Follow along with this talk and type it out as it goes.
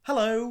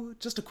Hello,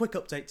 just a quick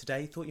update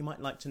today. Thought you might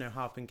like to know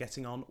how I've been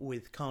getting on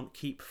with Can't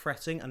Keep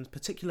Fretting and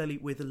particularly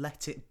with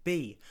Let It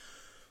Be.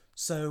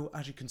 So,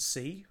 as you can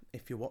see,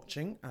 if you're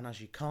watching, and as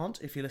you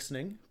can't if you're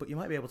listening, but you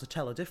might be able to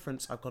tell a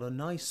difference, I've got a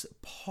nice,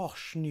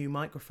 posh new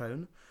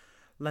microphone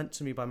lent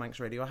to me by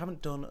Manx Radio. I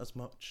haven't done as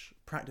much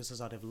practice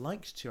as I'd have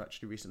liked to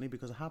actually recently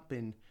because I have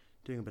been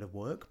doing a bit of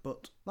work,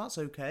 but that's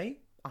okay.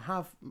 I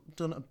have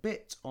done a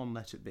bit on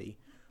Let It Be,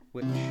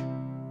 which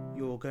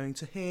you're going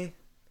to hear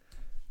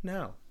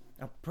now.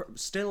 I'm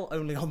still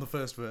only on the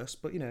first verse,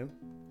 but and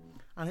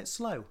it's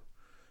slow.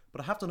 But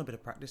I have done a bit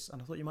of practice,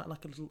 and I thought you might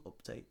like a little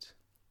update.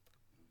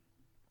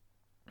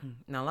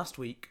 Now, last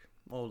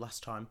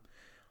time,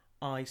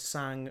 I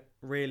sang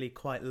really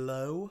quite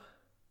low.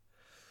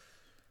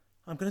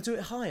 I'm going to do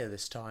it higher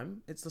this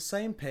time. It's the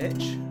same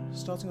pitch,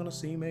 starting on a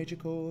C major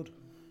chord.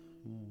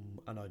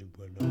 And I do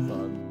when I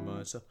find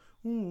myself.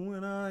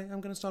 And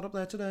I'm going to start up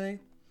there today.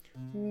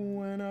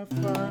 When I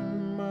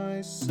find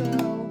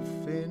myself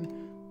in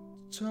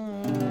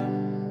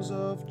times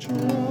of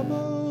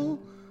trouble,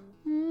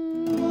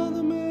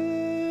 Mother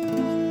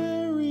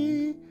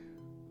Mary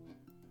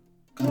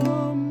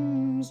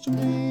comes to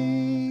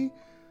me,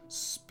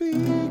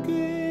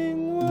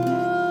 speaking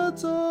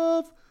words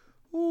of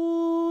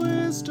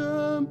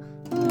wisdom.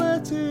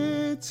 Let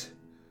it.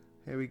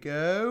 Here we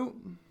go.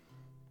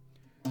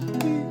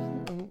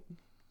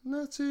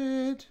 Let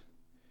it.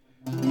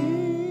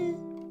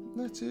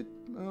 Let it.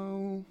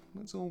 Oh,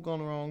 it's all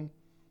gone wrong.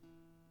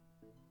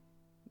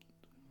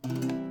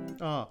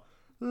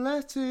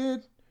 Let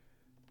it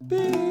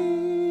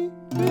be.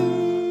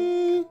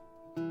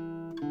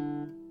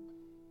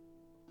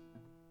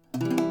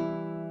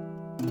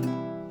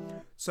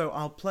 So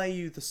I'll play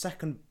you the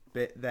second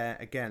bit there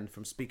again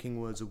from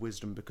Speaking Words of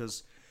Wisdom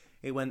because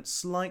it went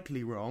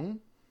slightly wrong.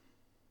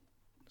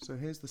 So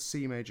here's the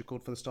C major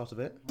chord for the start of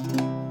it.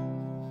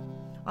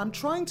 I'm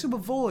trying to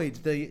avoid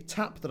the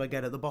tap that I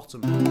get at the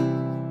bottom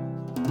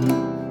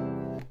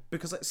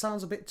because it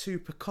sounds a bit too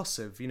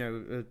percussive,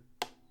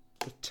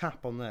 a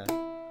tap on there.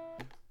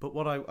 But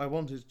what I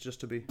want is just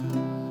to be.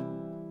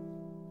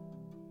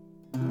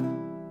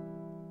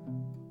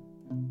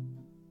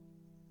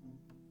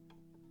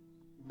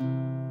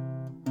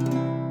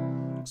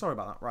 Sorry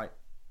about that, right.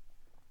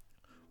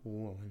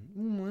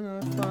 When I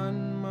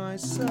find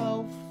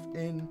myself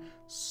in.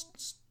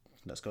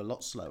 Let's go a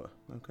lot slower,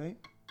 okay?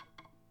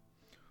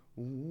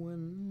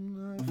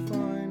 When I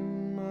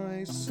find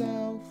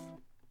myself.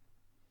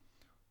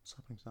 What's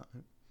happening to that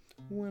note?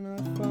 When I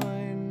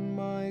find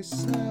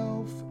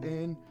myself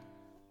in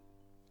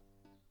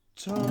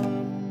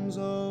times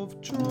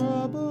of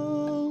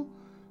trouble,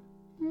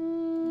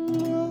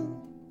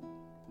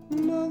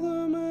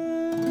 Mother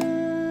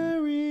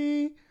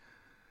Mary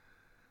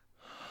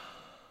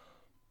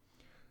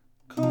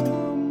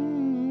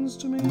comes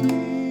to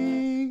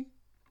me,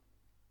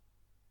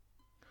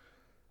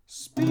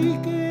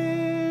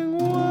 speaking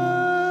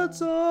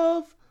words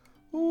of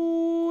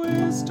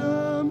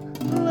wisdom.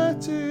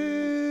 Let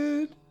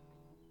it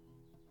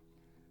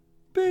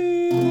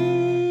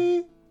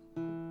be.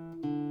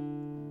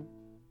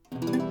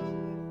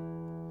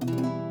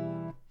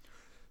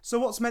 So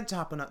what's meant to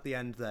happen at the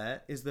end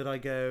there is that I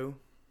go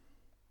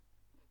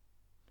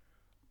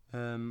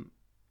to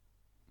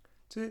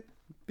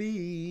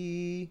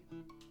B,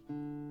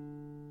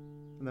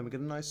 and then we get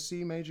a nice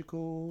C major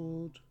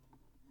chord.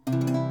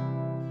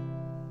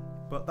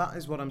 But that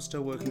is what I'm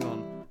still working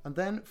on. And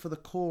then for the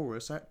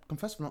chorus, I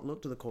confess I've not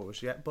looked at the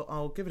chorus yet, but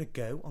I'll give it a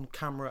go on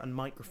camera and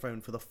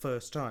microphone for the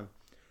first time.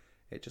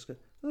 It just goes,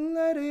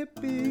 let it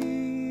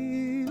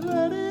be,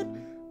 let it be,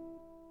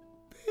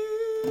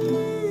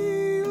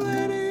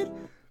 let it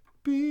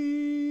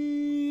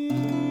be,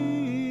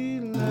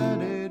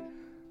 let it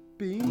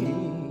be.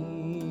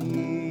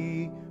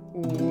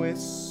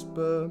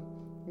 Whisper,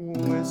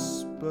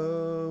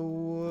 whisper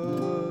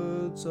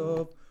words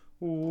of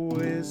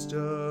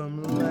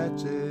wisdom,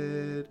 let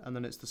it. And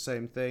then it's the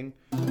same thing.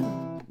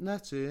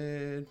 Let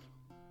it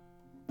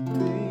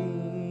be.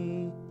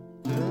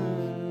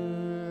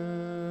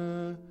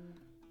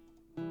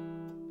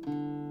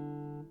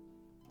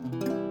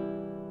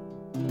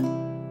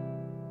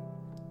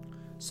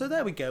 So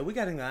there we go, we're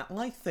getting that.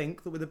 I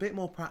think that with a bit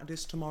more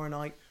practice tomorrow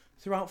night,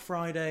 throughout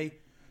Friday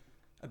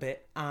a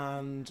bit,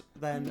 and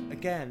then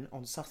again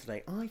on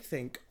Saturday, I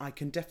think I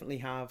can definitely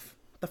have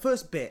the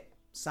first bit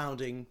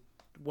sounding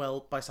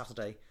well by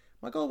Saturday.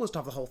 My goal was to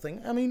have the whole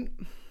thing. I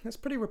mean, it's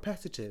pretty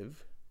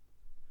repetitive.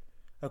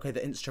 Okay,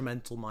 the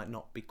instrumental might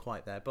not be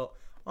quite there, but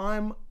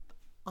I'm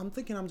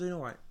thinking I'm doing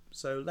all right.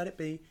 So Let It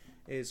Be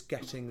is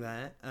getting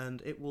there,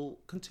 and it will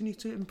continue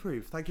to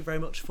improve. Thank you very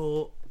much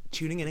for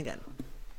tuning in again.